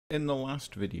In the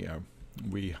last video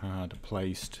we had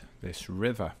placed this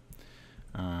river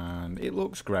and it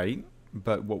looks great,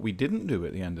 but what we didn't do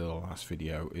at the end of the last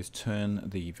video is turn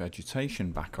the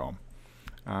vegetation back on.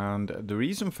 And the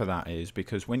reason for that is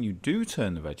because when you do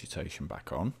turn the vegetation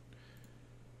back on,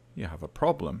 you have a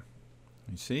problem.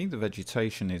 You see, the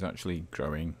vegetation is actually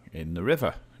growing in the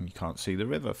river and you can't see the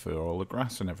river for all the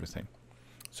grass and everything.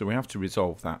 So we have to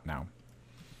resolve that now.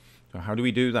 So how do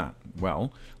we do that?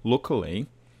 Well, luckily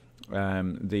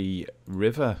the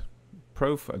river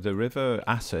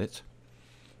asset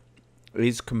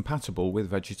is compatible with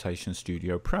Vegetation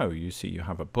Studio Pro. You see you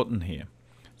have a button here.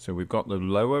 So we've got the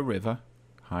lower river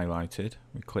highlighted.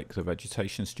 We click the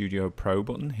Vegetation Studio Pro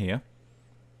button here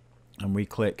and we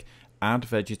click Add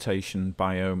Vegetation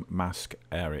Biome Mask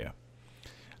Area,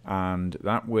 and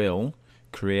that will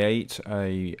create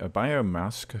a biome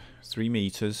mask 3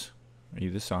 meters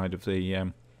either side of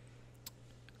the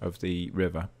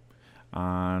river,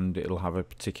 and it'll have a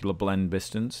particular blend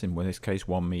distance, in this case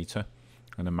 1 meter,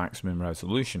 and a maximum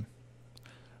resolution,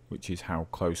 which is how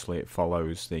closely it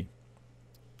follows the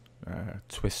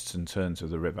twists and turns of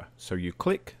the river. So you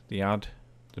click the Add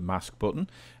the Mask button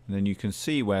and then you can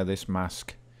see where this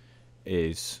mask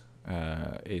is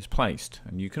placed,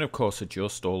 and you can of course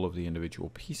adjust all of the individual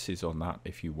pieces on that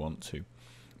if you want to.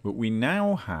 But we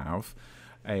now have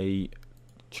a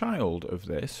child of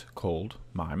this called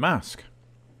My Mask,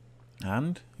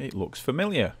 and it looks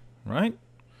familiar, right?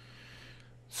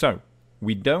 So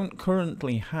we don't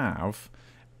currently have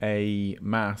a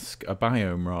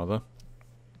biome rather,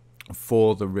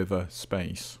 for the river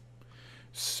space,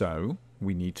 so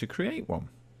we need to create one.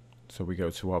 So we go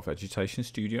to our Vegetation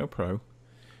Studio Pro,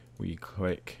 we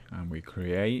click and we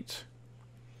create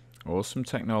Awesome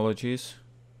Technologies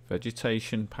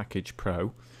Vegetation Package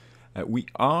Pro. We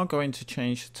are going to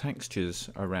change the textures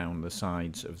around the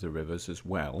sides of the rivers as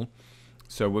well.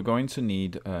 So we're going to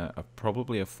need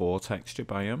probably a 4 texture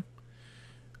biome.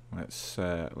 Let's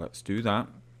do that.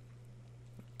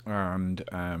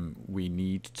 And we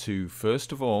need to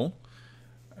first of all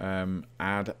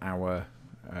add our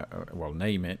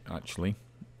name it actually.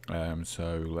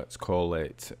 So let's call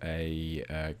it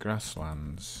a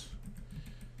grasslands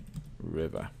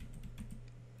river.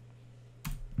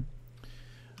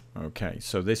 Okay,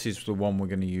 so this is the one we're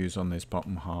going to use on this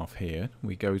bottom half here.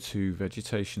 We go to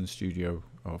Vegetation Studio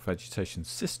or Vegetation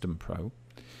System Pro.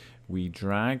 We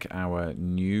drag our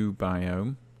new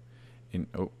biome in.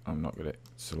 Oh, I'm not got it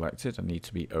selected. I need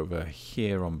to be over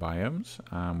here on biomes,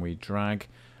 and we drag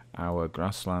our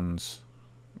grasslands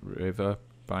river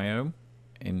biome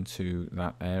into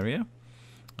that area,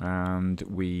 and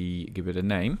we give it a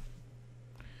name,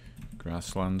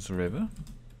 grasslands river,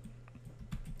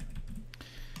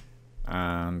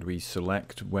 and we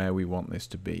select where we want this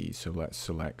to be. So let's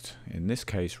select, in this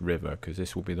case, river, because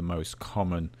this will be the most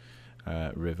common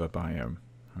river biome.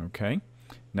 Okay,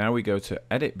 now we go to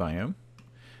edit biome,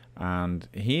 and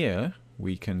here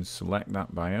we can select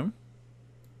that biome.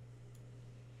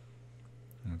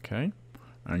 Okay,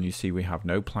 and you see we have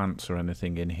no plants or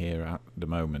anything in here at the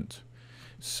moment.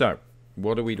 So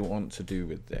what do we want to do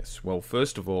with this? Well,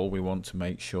 first of all, we want to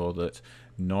make sure that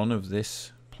none of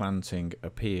this planting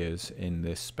appears in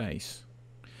this space.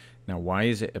 Now, why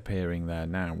is it appearing there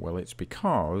now? Well, it's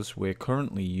because we're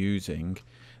currently using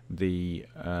the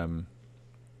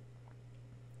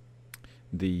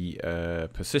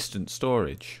persistent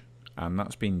storage, and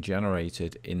that's been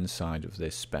generated inside of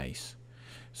this space.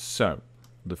 So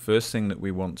the first thing that we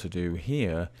want to do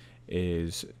here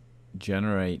is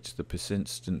generate the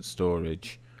persistent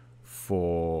storage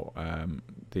for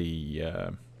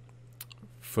the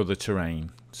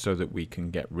terrain, so that we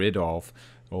can get rid of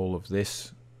all of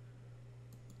this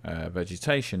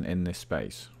vegetation in this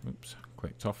space. Oops,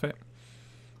 clicked off it.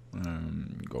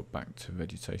 Go back to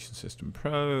Vegetation System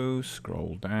Pro,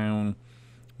 scroll down,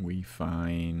 we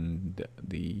find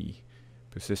the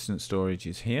persistent storage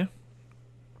is here.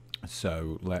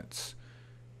 So let's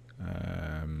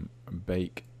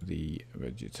bake the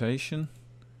vegetation.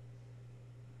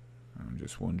 I'm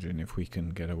just wondering if we can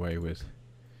get away with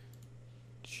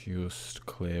just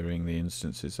clearing the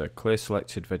instances. Clear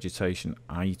selected vegetation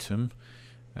item,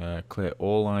 clear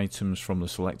all items from the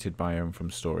selected biome from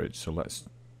storage. So let's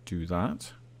do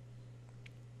that.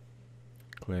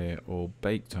 Clear all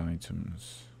baked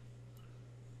items.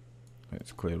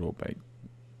 Let's clear all baked.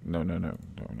 No.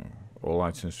 All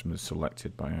items from the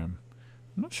selected biome.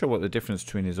 I'm not sure what the difference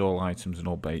between is all items and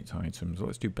all baked items.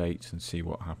 Let's do baked and see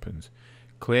what happens.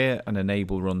 Clear and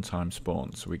enable runtime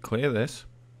spawn. So we clear this.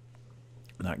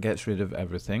 That gets rid of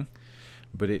everything.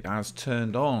 but it has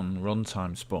turned on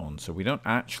runtime spawn, so we don't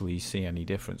actually see any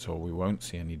difference, or we won't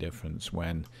see any difference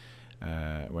when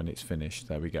it's finished.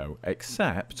 There we go.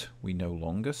 Except we no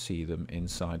longer see them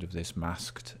inside of this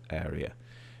masked area,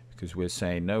 because we're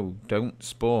saying no, don't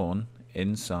spawn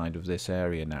inside of this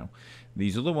area now.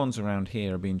 These other ones around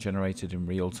here are being generated in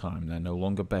real time. They're no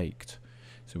longer baked,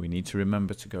 so we need to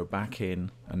remember to go back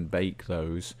in and bake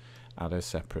those at a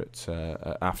separate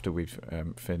after we've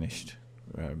finished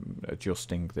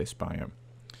adjusting this biome.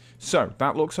 So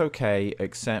that looks okay,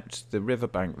 except the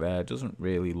riverbank there doesn't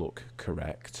really look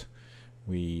correct.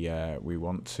 We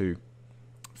want to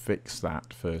fix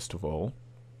that first of all.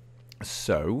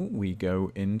 So we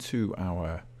go into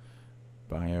our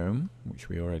biome, which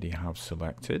we already have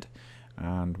selected,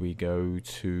 and we go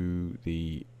to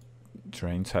the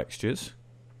terrain textures,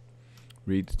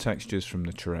 read the textures from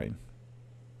the terrain.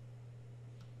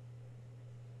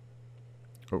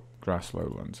 Oh, grass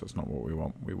lowlands, that's not what we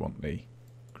want. We want the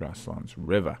grasslands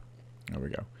river. There we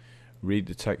go. Read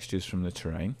the textures from the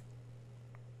terrain.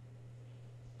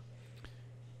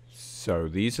 So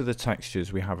these are the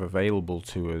textures we have available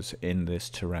to us in this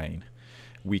terrain.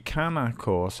 We can, of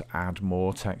course, add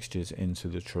more textures into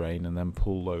the terrain and then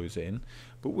pull those in,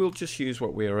 but we'll just use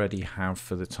what we already have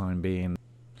for the time being.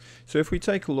 So if we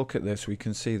take a look at this, we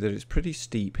can see that it's pretty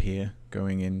steep here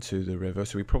going into the river,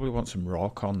 so we probably want some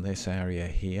rock on this area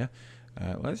here.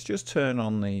 Let's just turn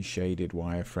on the shaded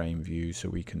wireframe view so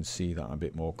we can see that a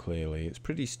bit more clearly. It's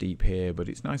pretty steep here, but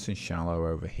it's nice and shallow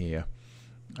over here.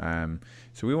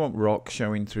 So we want rock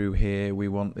showing through here. We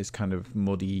want this kind of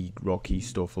muddy, rocky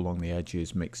stuff along the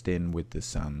edges mixed in with the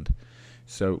sand.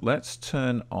 So let's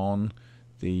turn on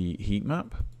the heat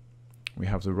map. We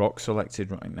have the rock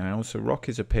selected right now. So rock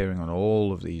is appearing on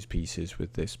all of these pieces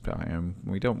with this biome.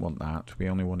 We don't want that. We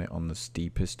only want it on the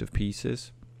steepest of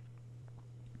pieces.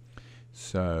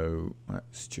 So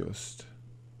let's just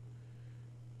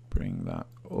bring that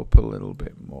up a little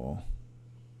bit more.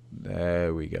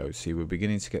 There we go. See, we're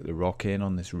beginning to get the rock in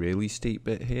on this really steep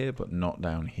bit here, but not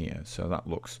down here. So that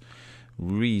looks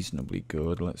reasonably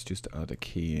good. Let's just add a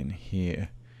key in here.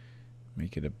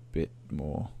 Make it a bit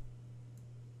more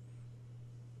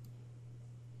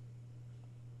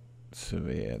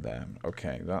severe there.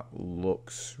 Okay, that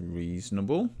looks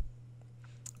reasonable.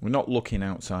 We're not looking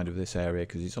outside of this area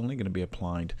because it's only going to be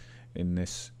applied in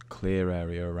this clear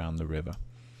area around the river.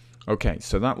 Okay,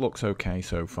 so that looks okay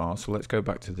so far. So let's go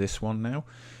back to this one now.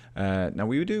 Now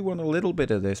we do want a little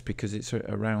bit of this because it's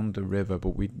around the river,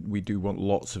 but we do want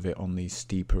lots of it on these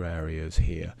steeper areas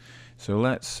here. So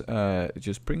let's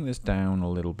just bring this down a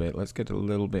little bit. Let's get a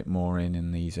little bit more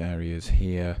in these areas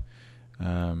here.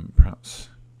 Perhaps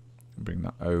bring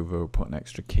that over, put an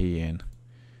extra key in,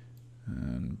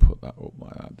 and put that up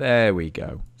like that. There we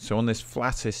go. So on this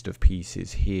flattest of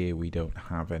pieces here, we don't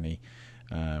have any.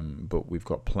 But we've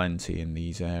got plenty in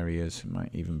these areas. It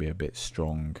might even be a bit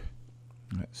strong.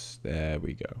 There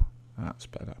we go. That's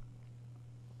better.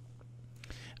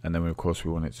 And then of course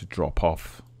we want it to drop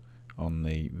off on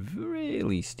the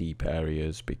really steep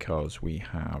areas because we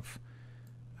have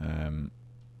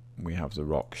the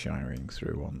rock shining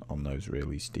through on those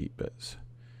really steep bits.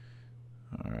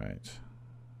 All right.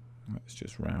 Let's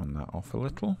just round that off a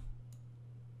little.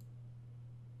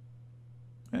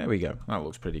 There we go. That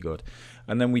looks pretty good.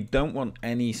 And then we don't want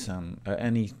any sand,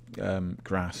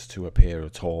 grass to appear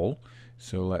at all.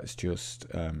 So let's just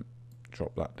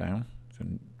drop that down. So,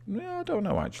 yeah, I don't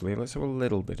know actually. Let's have a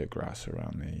little bit of grass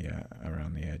around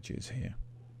the edges here.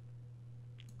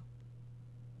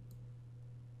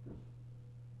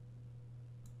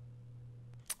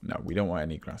 No, we don't want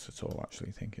any grass at all,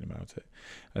 actually, thinking about it.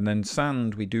 And then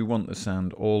sand, we do want the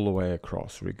sand all the way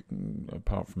across,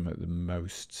 apart from at the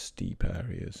most steep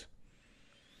areas.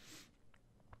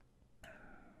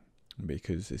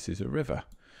 Because this is a river.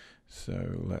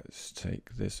 So let's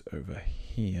take this over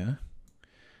here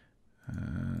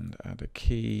and add a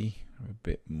key, a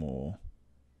bit more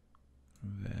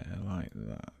there, like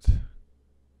that.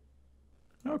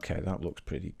 Okay, that looks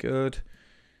pretty good.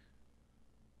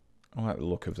 I like the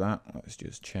look of that. Let's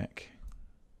just check.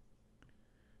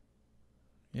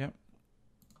 Yep.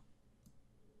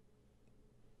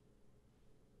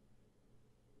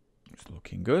 It's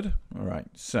looking good. All right,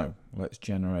 so let's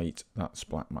generate that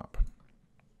splat map.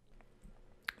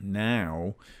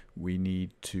 Now we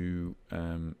need to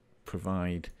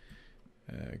provide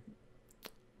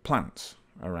plants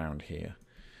around here.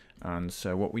 And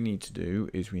so what we need to do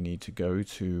is we need to go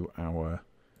to our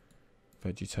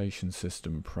Vegetation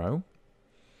Studio Pro,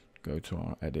 go to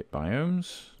our edit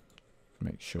biomes,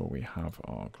 make sure we have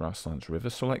our grasslands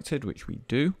river selected, which we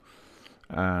do,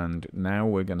 and now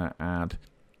we're going to add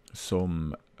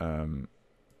some, let's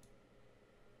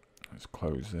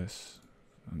close this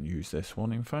and use this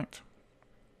one, in fact.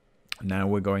 Now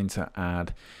we're going to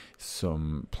add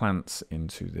some plants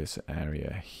into this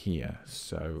area here.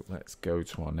 So let's go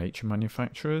to our nature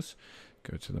manufacturers,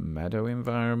 go to the meadow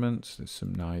environment. There's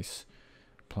some nice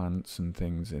plants and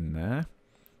things in there.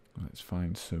 Let's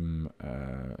find some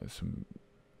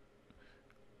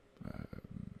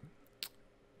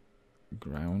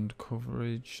ground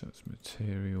coverage. That's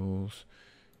materials.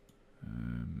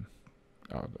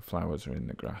 Oh, the flowers are in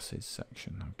the grasses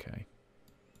section. Okay.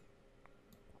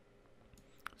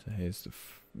 So here's the,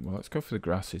 well, let's go for the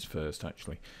grasses first,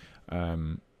 actually.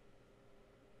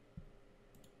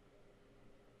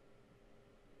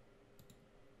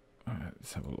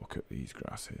 Let's have a look at these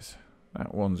grasses.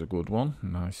 That one's a good one.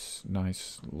 Nice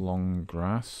long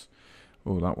grass.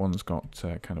 Oh, that one's got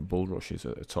kind of bulrushes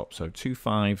at the top. So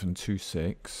 2.5 and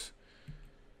 2.6.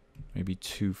 Maybe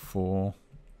 2.4.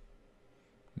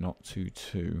 Not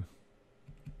 2.2.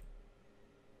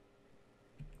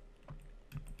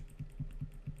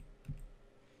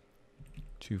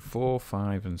 4,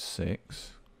 5, and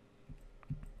 6.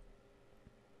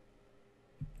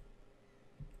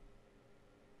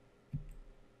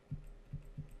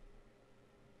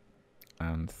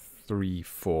 And 3,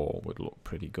 4 would look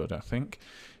pretty good, I think.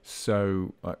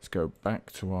 So let's go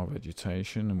back to our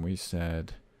vegetation, and we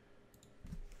said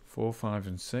 4, 5,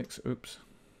 and 6. Oops.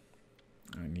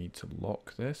 I need to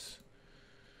lock this.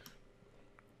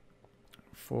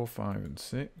 4, 5, and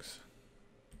 6.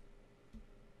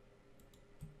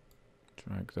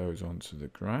 Drag those onto the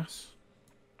grass.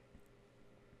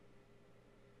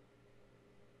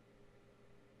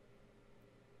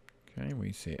 Okay,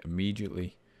 we see it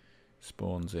immediately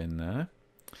spawns in there.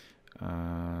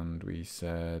 And we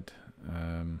said,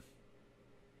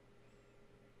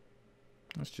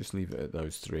 let's just leave it at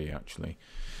those 3 actually.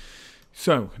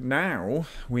 So now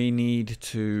we need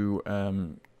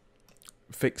to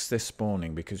fix this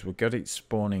spawning, because we've got it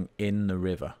spawning in the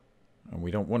river. And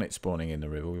we don't want it spawning in the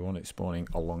river, we want it spawning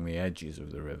along the edges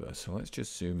of the river. So let's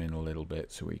just zoom in a little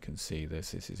bit so we can see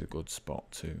this. This is a good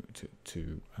spot to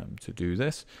do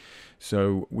this.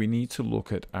 So we need to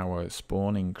look at our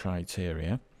spawning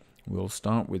criteria. We'll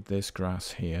start with this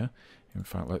grass here. In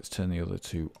fact, let's turn the other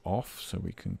 2 off so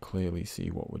we can clearly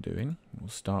see what we're doing. We'll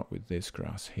start with this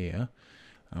grass here.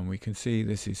 And we can see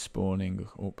this is spawning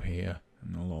up here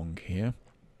and along here.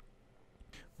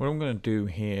 What I'm going to do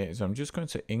here is I'm just going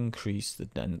to increase the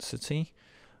density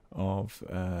of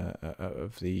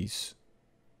these.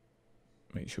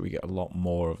 Make sure we get a lot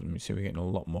more of them. You see we're getting a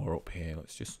lot more up here.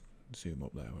 Let's just zoom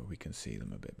up there where we can see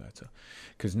them a bit better.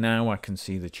 Because now I can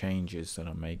see the changes that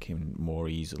I'm making more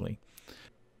easily.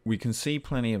 We can see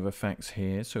plenty of effects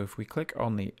here. So if we click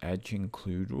on the edge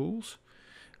include rules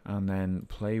and then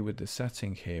play with the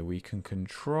setting here, we can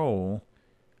control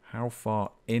how far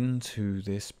into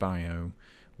this biome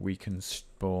we can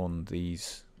spawn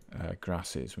these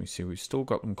grasses. We see we've still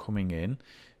got them coming in,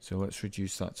 so let's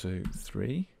reduce that to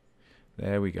 3.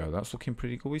 There we go. That's looking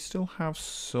pretty good. We still have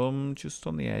some just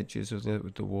on the edges of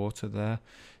the water there,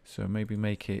 so maybe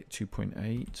make it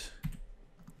 2.8.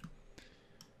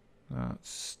 That's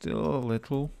still a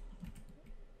little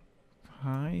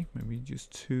high. Maybe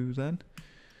just 2 then.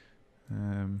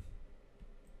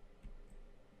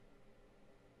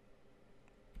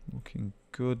 Looking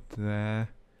good there.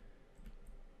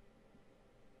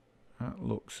 That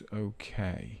looks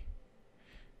okay.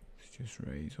 Let's just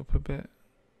raise up a bit.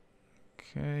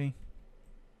 Okay.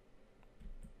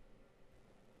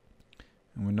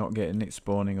 And we're not getting it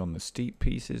spawning on the steep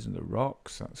pieces and the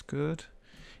rocks. That's good.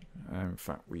 In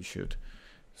fact, we should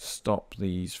stop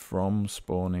these from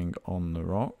spawning on the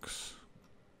rocks.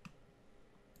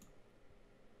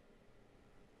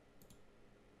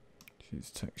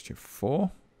 Choose texture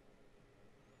 4.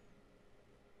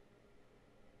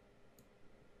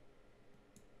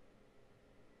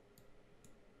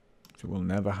 So we'll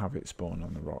never have it spawn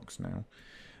on the rocks now.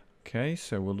 Okay,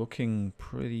 so we're looking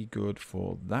pretty good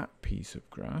for that piece of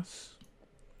grass.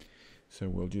 So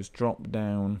we'll just drop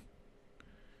down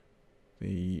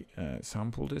the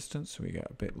sample distance so we get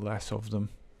a bit less of them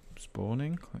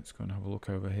spawning. Let's go and have a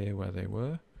look over here where they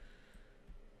were.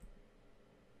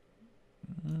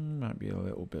 Might be a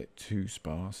little bit too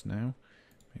sparse now.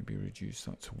 Maybe reduce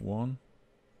that to 1.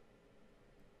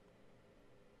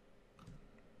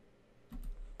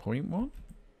 0.1.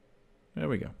 There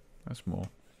we go. That's more.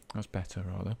 That's better,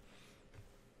 rather.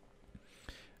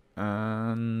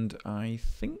 And I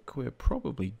think we're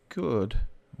probably good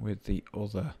with the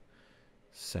other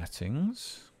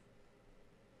settings.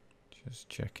 Just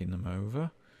checking them over.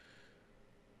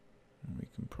 We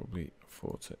can probably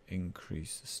afford to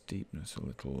increase the steepness a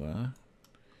little there.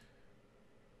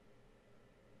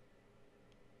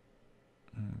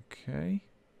 Okay.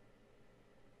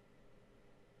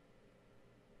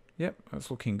 Yep, that's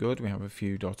looking good. We have a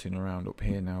few dotting around up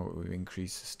here now that we've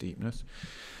increased the steepness.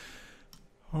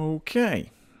 Okay.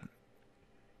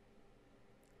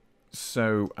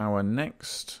 So our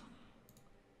next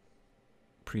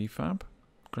prefab,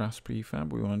 grass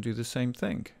prefab, we want to do the same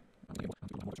thing.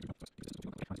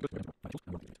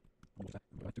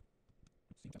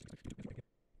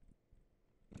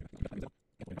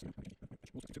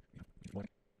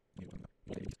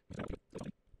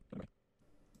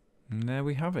 And there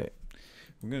we have it.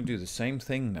 We're going to do the same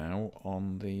thing now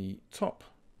on the top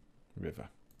river.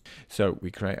 So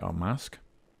we create our mask,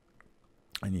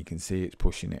 and you can see it's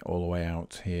pushing it all the way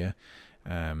out here,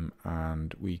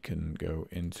 and we can go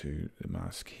into the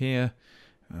mask here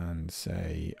and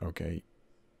say, okay,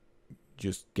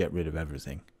 just get rid of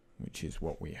everything, which is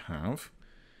what we have.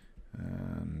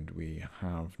 And we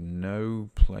have no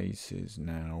places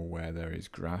now where there is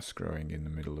grass growing in the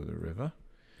middle of the river.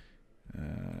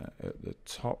 At the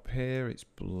top here, it's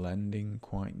blending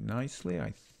quite nicely.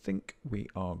 I think we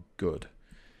are good.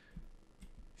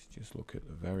 Let's just look at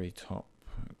the very top.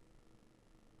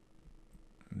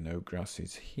 No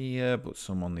grasses here, but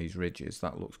some on these ridges.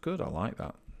 That looks good. I like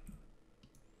that.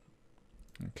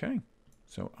 Okay,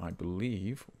 so I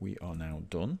believe we are now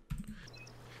done.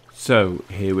 So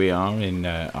here we are in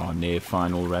our near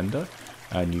final render,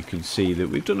 and you can see that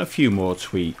we've done a few more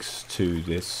tweaks to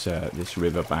this this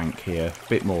river bank here. A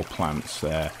bit more plants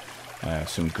there,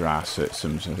 some grass at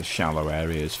some of the shallow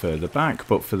areas further back,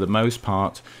 but for the most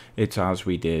part it's as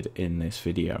we did in this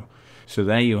video. So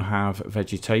there you have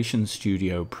Vegetation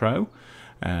Studio Pro,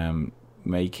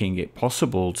 making it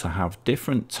possible to have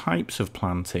different types of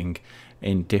planting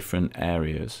in different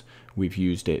areas. We've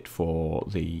used it for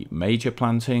the major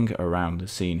planting around the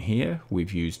scene here.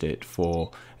 We've used it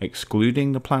for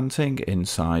excluding the planting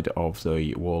inside of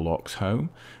the warlock's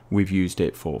home. We've used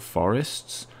it for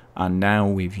forests, and now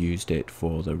we've used it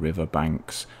for the river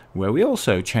banks, where we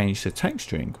also changed the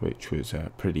texturing, which was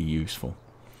pretty useful.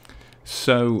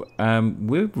 So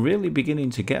we're really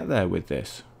beginning to get there with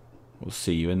this. We'll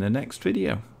see you in the next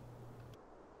video.